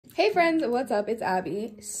Hey friends, what's up? It's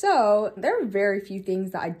Abby. So, there are very few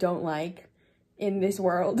things that I don't like in this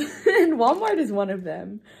world, and Walmart is one of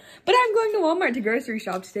them. But I'm going to Walmart to grocery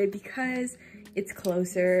shop today because it's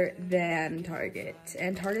closer than Target,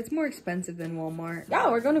 and Target's more expensive than Walmart.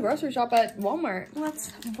 Yeah, we're going to grocery shop at Walmart.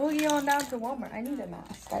 Let's boogie on down to Walmart. I need a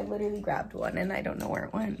mask. I literally grabbed one and I don't know where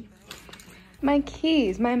it went. My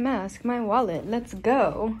keys, my mask, my wallet. Let's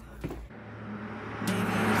go.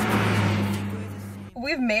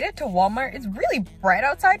 We've made it to Walmart. It's really bright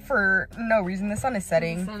outside for no reason. The sun is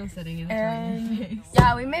setting. The sun is setting and And it's right in your face.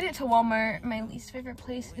 yeah, we made it to Walmart, my least favorite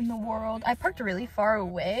place in the world. I parked really far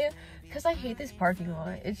away because I hate this parking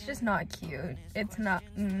lot. It's just not cute. It's not,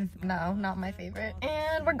 no, not my favorite.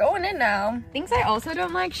 And we're going in now. Things I also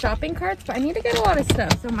don't like, shopping carts, but I need to get a lot of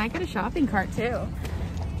stuff. So I might get a shopping cart too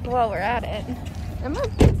while we're at it. Am I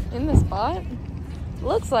in the spot?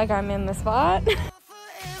 Looks like I'm in the spot.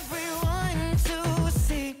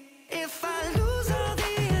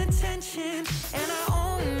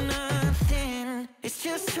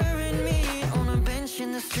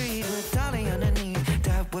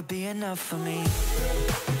 Would be enough for me.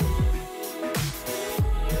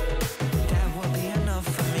 That would be enough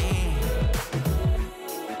for me.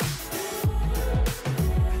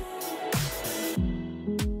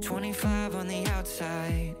 25 on the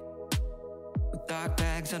outside, with dark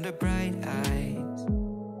bags under bright eyes.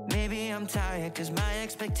 Maybe I'm tired cause my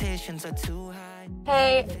expectations are too high.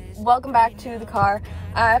 Hey, welcome back to the car.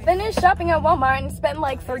 I finished shopping at Walmart and spent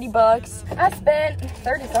like 30 bucks. I spent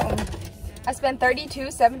 30 something. I spent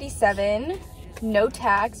 $32.77, no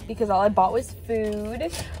tax, because all I bought was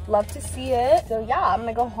food. Love to see it. So yeah, I'm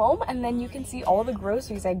gonna go home and then you can see all the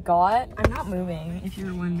groceries I got. I'm not moving, if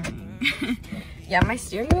you're wondering. Yeah, my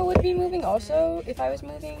steering wheel would be moving also if I was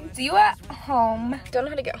moving. See you at home. Don't know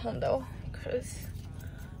how to get home though, because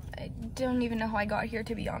I don't even know how I got here,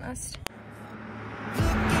 to be honest.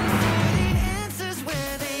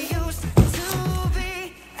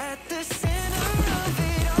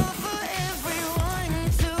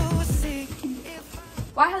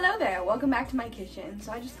 Why hello there, welcome back to my kitchen.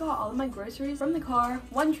 So I just got all of my groceries from the car.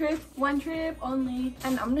 One trip only.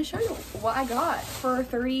 And I'm gonna show you what I got for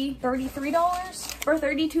 $33, for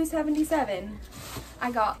 $32.77.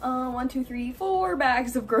 I got 1, 2, 3, 4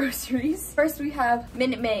 bags of groceries. First we have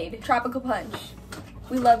Minute Maid Tropical Punch.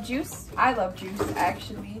 We love juice. I love juice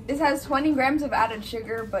actually. This has 20 grams of added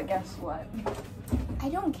sugar, but guess what? I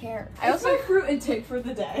don't care. It's my fruit intake for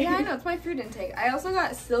the day. Yeah, I know, it's my fruit intake. I also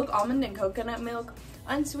got Silk almond and coconut milk,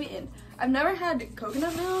 unsweetened. I've never had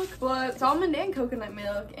coconut milk, but it's almond and coconut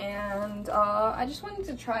milk, and I just wanted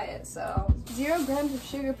to try it, so 0 grams of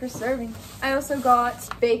sugar per serving. I also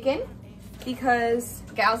got bacon, because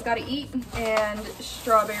gals gotta eat, and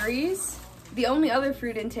strawberries. The only other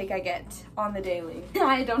fruit intake I get on the daily.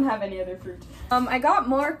 I don't have any other fruit. I got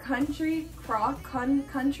more country crock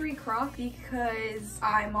because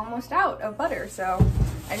I'm almost out of butter, so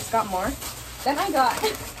I just got more. Then I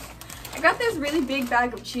got this really big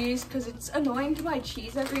bag of cheese because it's annoying to buy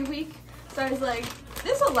cheese every week. So I was like,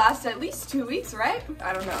 this will last at least 2 weeks, right?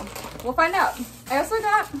 I don't know. We'll find out. I also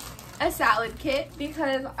got a salad kit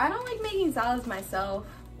because I don't like making salads myself.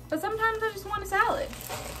 But sometimes I just want a salad.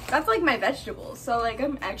 That's like my vegetables. So like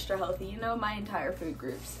I'm extra healthy, you know, my entire food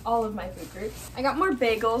groups, all of my food groups. I got more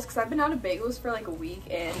bagels because I've been out of bagels for like a week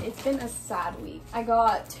and it's been a sad week. I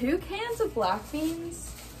got 2 cans of black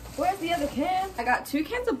beans. Where's the other can? I got 2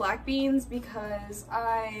 cans of black beans because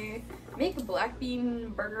I make black bean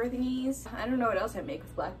burger thingies. I don't know what else I make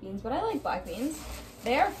with black beans, but I like black beans.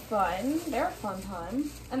 They're fun. They're a fun time.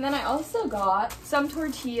 And then I also got some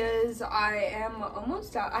tortillas. I am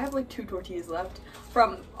almost out. I have like 2 tortillas left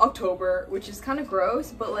from October, which is kind of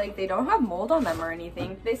gross, but like they don't have mold on them or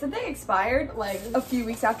anything. They said they expired like a few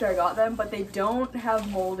weeks after I got them, but they don't have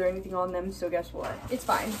mold or anything on them, so guess what? It's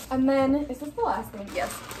fine. And then, is this the last thing?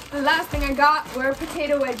 Yes. The last thing I got were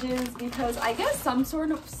potato wedges because I get some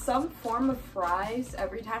form of fries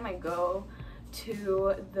every time I go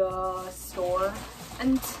to the store,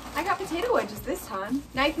 and I got potato wedges this time.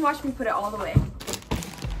 Now you can watch me put it all the way.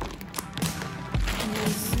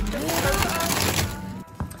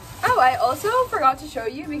 Oh, I also forgot to show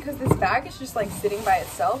you because this bag is just like sitting by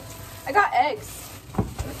itself. I got eggs.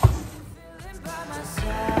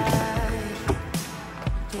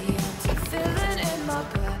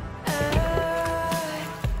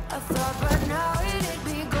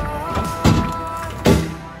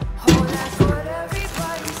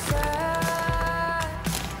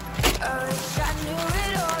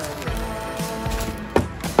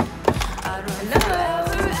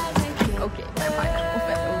 Okay, my pineapple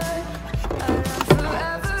fell over.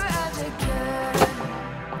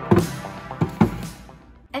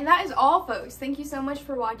 that is all, folks. Thank you so much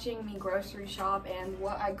for watching me grocery shop and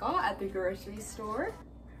what I got at the grocery store.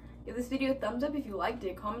 Give this video a thumbs up if you liked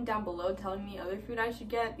it. Comment down below telling me other food I should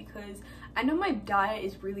get, because I know my diet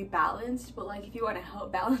is really balanced, but like if you want to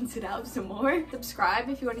help balance it out some more, subscribe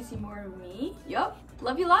if you want to see more of me. Yup.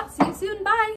 Love you lots. See you soon. Bye.